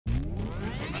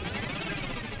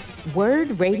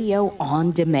Word Radio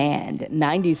on Demand,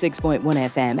 96.1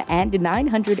 FM and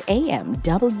 900 AM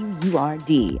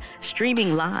WURD.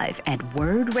 Streaming live at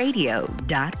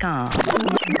wordradio.com.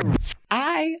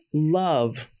 I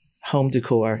love home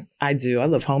decor. I do. I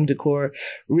love home decor,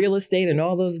 real estate, and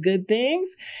all those good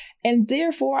things. And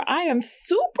therefore, I am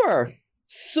super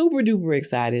duper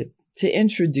excited to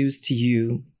introduce to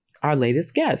you our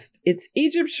latest guest. It's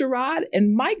Egypt Sherrod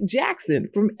and Mike Jackson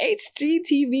from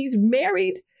HGTV's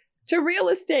Married to Real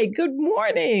Estate. Good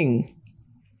morning.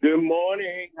 Good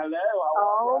morning. Hello.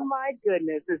 Oh my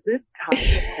goodness. Is this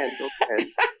Tonya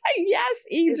Pendleton? Yes,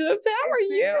 Egypt. How are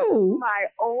you? My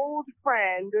old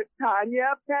friend,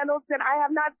 Tonya Pendleton. I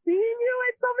have not seen you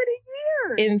in so many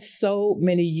years. In so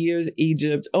many years,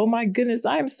 Egypt. Oh my goodness.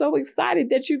 I am so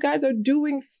excited that you guys are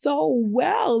doing so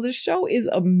well. The show is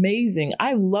amazing.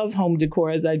 I love home decor,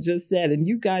 as I just said, and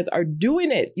you guys are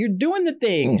doing it. You're doing the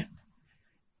thing.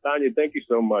 Tonya, thank you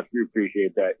so much. We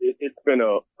appreciate that. It's been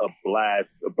a blast,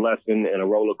 a blessing, and a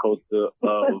roller coaster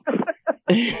of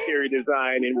interior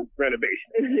design and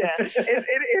renovation. Yeah, it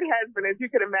has been. As you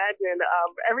can imagine,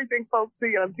 everything folks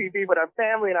see on TV with our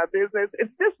family and our business,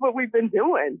 it's just what we've been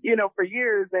doing, for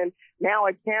years. And now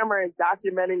a camera is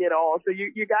documenting it all. So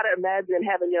you got to imagine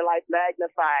having your life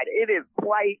magnified. It is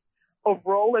quite a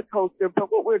roller coaster.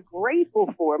 But what we're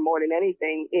grateful for more than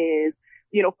anything is,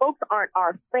 folks aren't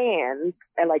our fans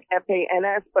and like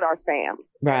FANS, but our fams.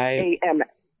 Right.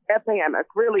 FAMS.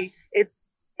 Really,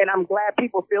 and I'm glad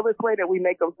people feel this way, that we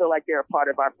make them feel like they're a part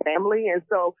of our family. And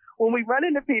so when we run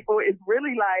into people, it's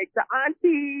really like the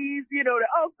aunties, the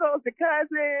uncles, the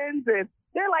cousins, and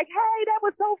they're like, hey, that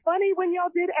was so funny when y'all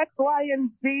did X, Y,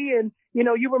 and Z. And,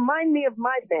 you remind me of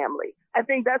my family. I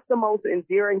think that's the most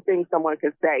endearing thing someone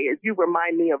could say is you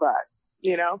remind me of us,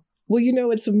 Well,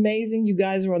 it's amazing. You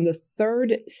guys are on the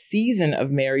 3rd season of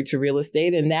Married to Real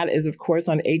Estate, and that is, of course,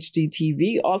 on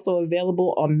HGTV, also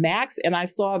available on Max. And I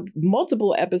saw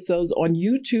multiple episodes on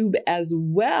YouTube as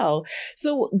well.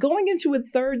 So going into a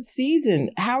 3rd season,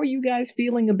 how are you guys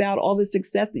feeling about all the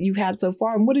success that you've had so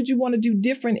far? And what did you want to do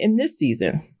different in this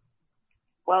season?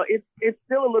 Well, it's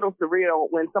still a little surreal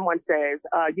when someone says,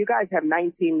 you guys have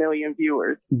 19 million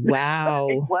viewers. Wow.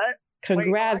 Like, what?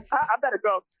 Congrats. Wait,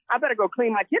 I better go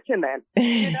clean my kitchen then.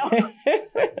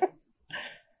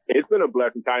 It's been a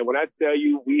blessing time. When I tell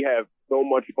you we have so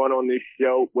much fun on this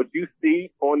show, what you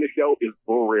see on the show is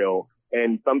for real.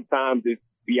 And sometimes it's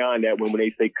beyond that when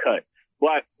they say cut.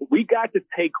 But we got to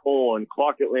take on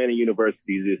Clark Atlanta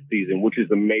University this season, which is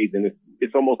amazing.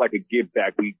 It's almost like a give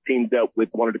back. We teamed up with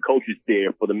one of the coaches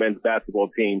there for the men's basketball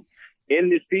team. In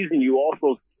this season, you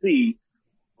also see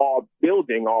our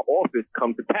building, our office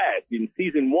come to pass. In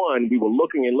season 1, we were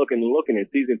looking and looking and looking. In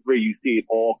season 3, you see it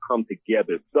all come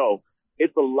together. So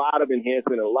it's a lot of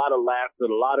enhancement, a lot of laughter,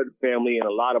 a lot of the family, and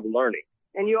a lot of learning.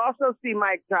 And you also see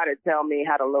Mike try to tell me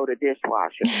how to load a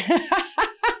dishwasher.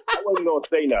 I wasn't going to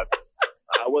say nothing.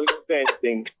 I wasn't going to say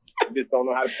anything. I just don't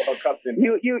know how to put our cups in.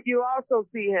 You also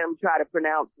see him try to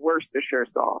pronounce Worcestershire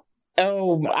sauce.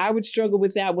 Oh, I would struggle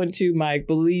with that one too, Mike.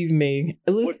 Believe me.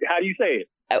 How do you say it?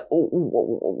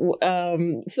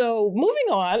 So moving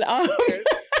on,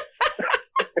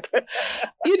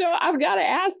 I've got to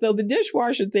ask though, the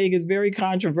dishwasher thing is very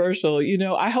controversial.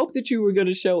 I hope that you were going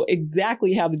to show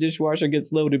exactly how the dishwasher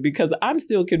gets loaded because I'm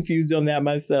still confused on that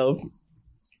myself.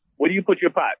 Where do you put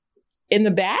your pot? In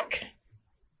the back?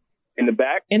 In the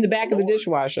back? In the back of the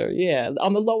dishwasher. Yeah.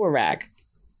 On the lower rack.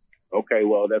 Okay,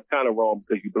 well, that's kind of wrong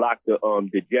because you blocked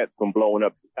the jet from blowing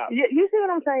up the top. You see what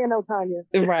I'm saying, though,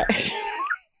 Tonya? Right.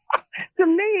 To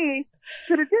me,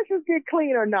 should the dishes get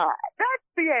clean or not?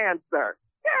 That's the answer.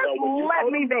 Just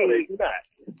let me be.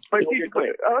 But she's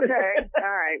clear. Okay. All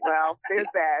right. Well, there's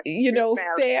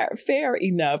that. Fair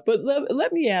enough. But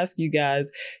let me ask you guys.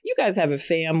 You guys have a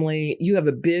family. You have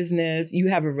a business. You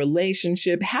have a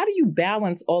relationship. How do you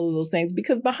balance all of those things?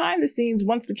 Because behind the scenes,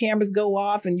 once the cameras go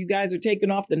off and you guys are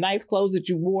taking off the nice clothes that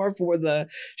you wore for the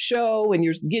show and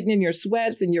you're getting in your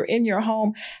sweats and you're in your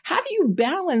home, how do you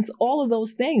balance all of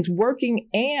those things, working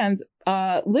and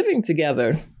living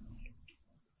together?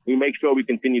 We make sure we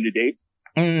continue to date.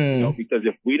 Because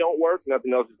if we don't work,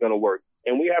 nothing else is going to work.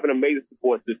 And we have an amazing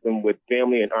support system with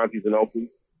family and aunties and uncles.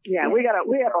 Yeah, we have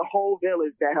a whole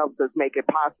village that helps us make it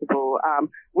possible.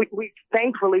 We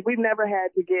thankfully we've never had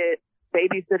to get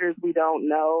babysitters we don't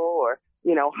know or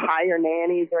hire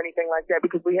nannies or anything like that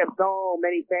because we have so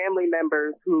many family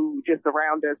members who just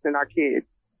surround us and our kids.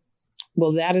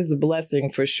 Well, that is a blessing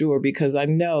for sure, because I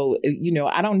know,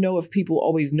 I don't know if people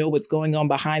always know what's going on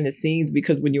behind the scenes,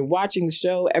 because when you're watching the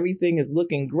show, everything is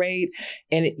looking great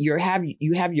and you have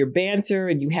your banter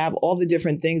and you have all the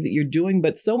different things that you're doing.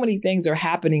 But so many things are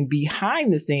happening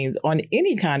behind the scenes on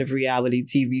any kind of reality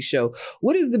TV show.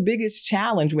 What is the biggest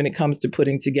challenge when it comes to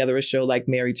putting together a show like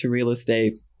Married to Real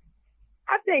Estate?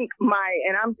 I think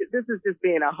this is just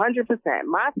being 100%.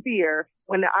 My fear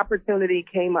when the opportunity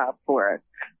came up for us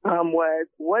was,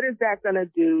 what is that going to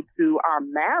do to our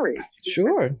marriage?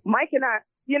 Sure. Mike and I,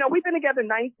 we've been together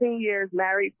 19 years,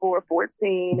 married for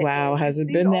 14. Wow. Has it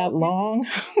been that long?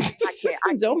 I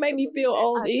can't. Don't make me feel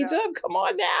old, Egypt. Come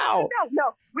on now.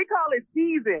 No. We call it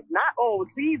season, not old,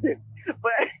 season.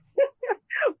 But,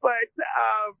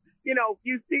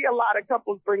 you see a lot of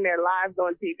couples bring their lives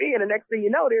on TV, and the next thing you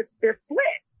know, they're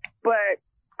split. But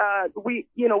we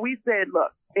said,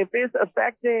 look, if it's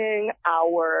affecting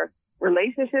our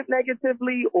relationship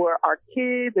negatively, or our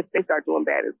kids, if they start doing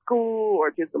bad at school,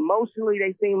 or just emotionally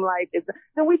they seem like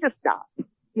then we just stop.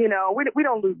 We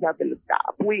don't lose nothing to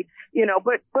stop.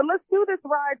 But let's do this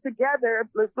ride together.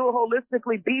 Let's do it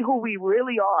holistically, be who we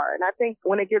really are. And I think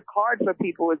when it gets hard for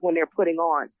people is when they're putting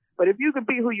on. But if you could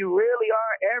be who you really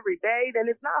are every day, then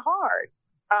it's not hard.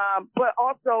 But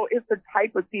also it's the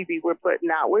type of TV we're putting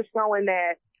out. We're showing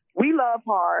that we love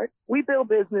hard. We build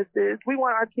businesses. We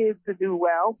want our kids to do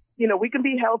well. We can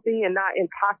be healthy and not in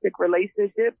toxic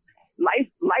relationships.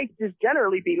 Life just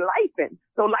generally be lifing.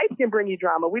 So life can bring you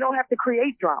drama. We don't have to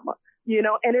create drama,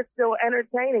 and it's still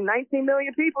entertaining. 19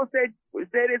 million people said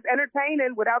it's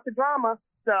entertaining without the drama.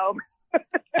 So.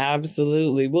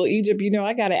 Absolutely. Well, Egypt,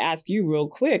 I got to ask you real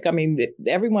quick. I mean,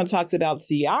 everyone talks about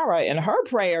Ciara and her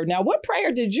prayer. Now, what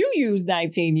prayer did you use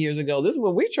 19 years ago? This is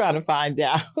what we're trying to find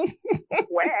out. Well,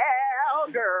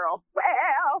 girl.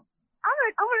 Well,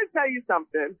 I'm going to tell you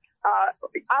something.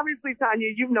 Obviously,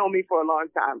 Tonya, you've known me for a long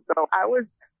time. So I was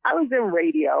in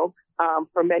radio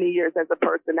for many years as a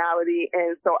personality.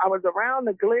 And so I was around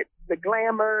the glitz, the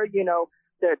glamour,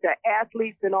 the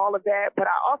athletes and all of that. But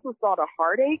I also saw the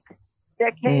heartache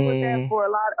that came with that for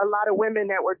a lot of women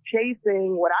that were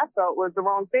chasing what I felt was the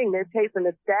wrong thing. They're chasing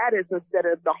the status instead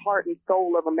of the heart and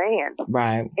soul of a man.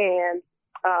 Right. And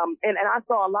I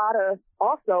saw a lot of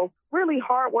also really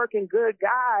hardworking, good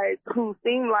guys who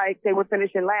seemed like they were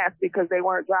finishing last because they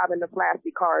weren't driving the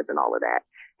flashy cars and all of that.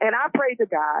 And I prayed to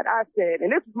God. I said,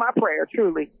 and this is my prayer,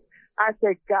 truly. I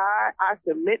said, God, I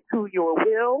submit to your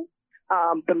will.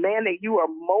 The man that you are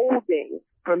molding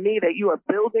for me, that you are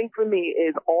building for me,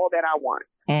 is all that I want.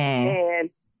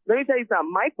 And let me tell you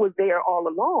something. Mike was there all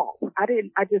along.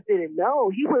 I just didn't know.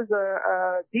 He was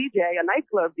a DJ, a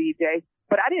nightclub DJ,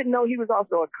 but I didn't know he was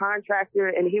also a contractor,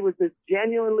 and he was this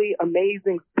genuinely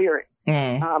amazing spirit.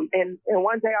 And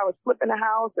one day I was flipping the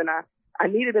house, and I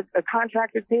needed a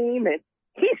contractor team, and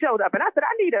he showed up, and I said,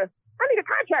 I need a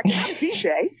contractor, not a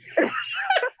DJ.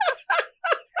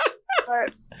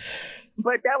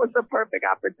 But that was the perfect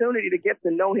opportunity to get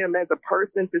to know him as a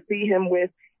person, to see him with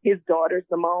his daughter,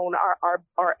 Simone,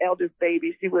 our eldest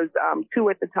baby. She was 2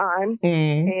 at the time.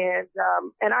 And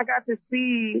I got to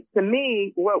see, to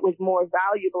me, what was more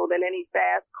valuable than any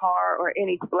fast car or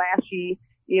any flashy,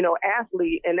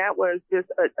 athlete. And that was just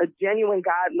a genuine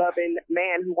God-loving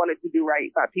man who wanted to do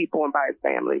right by people and by his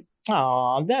family.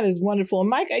 Oh, that is wonderful. And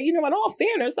Mike, in all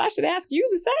fairness, I should ask you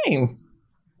the same.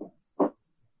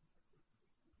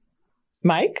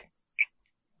 Mike?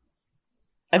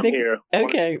 I'm here.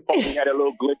 Okay. We had a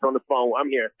little glitch on the phone. I'm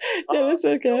here. Yeah, that's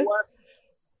okay. You know what?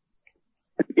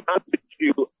 To be honest with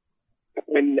you,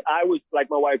 when I was,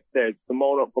 like my wife said,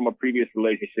 Simone from a previous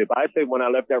relationship, I said when I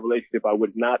left that relationship, I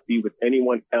would not be with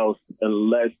anyone else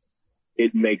unless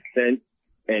it makes sense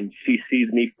and she sees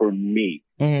me for me.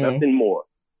 Nothing more,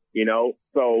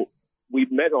 So we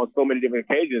met on so many different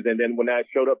occasions. And then when I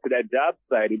showed up to that job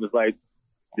site, it was like,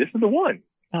 this is the one.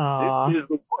 Aww. This is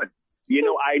the one.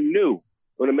 I knew.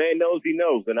 When a man knows, he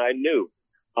knows, and I knew.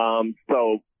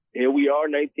 So here we are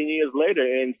 19 years later,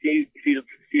 and she's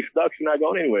stuck. She's not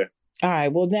going anywhere. All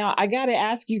right. Well, now I got to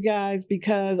ask you guys,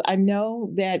 because I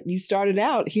know that you started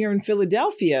out here in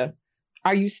Philadelphia.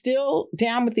 Are you still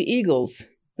down with the Eagles?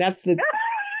 That's the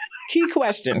key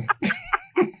question. I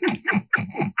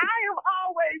am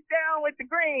always down with the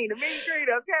green, the mean green,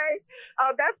 okay?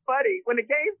 That's funny. When the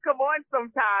games come on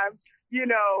sometimes,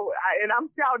 and I'm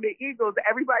shouting the Eagles,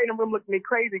 everybody in the room looks at me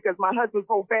crazy because my husband's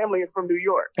whole family is from New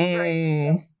York.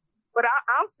 Right? But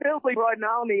I'm Philly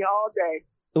Rodney all day.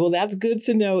 Well, that's good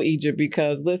to know, Egypt,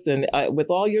 because listen, with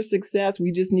all your success,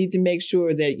 we just need to make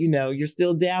sure that, you're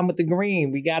still down with the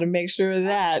green. We got to make sure of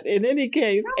that. In any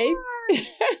case,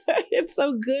 It's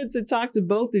so good to talk to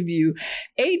both of you.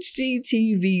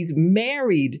 HGTV's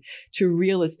Married to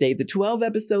Real Estate, the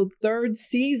 12-episode third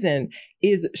season,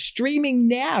 is streaming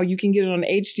now. You can get it on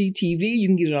HGTV, you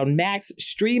can get it on Max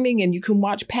streaming, and you can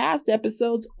watch past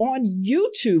episodes on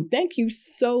YouTube. Thank you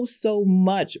so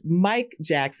much, Mike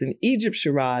Jackson, Egypt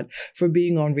Sherrod, for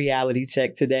being on Reality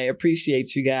Check today.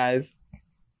 Appreciate you guys.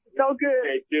 So good.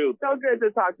 Thank you. So good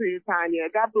to talk to you,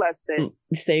 Tonya. God bless you.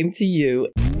 Same to you.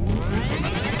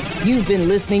 You've been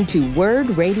listening to Word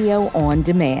Radio On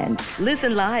Demand.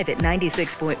 Listen live at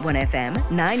 96.1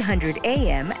 FM, 900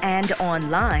 AM, and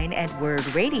online at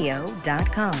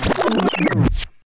wordradio.com.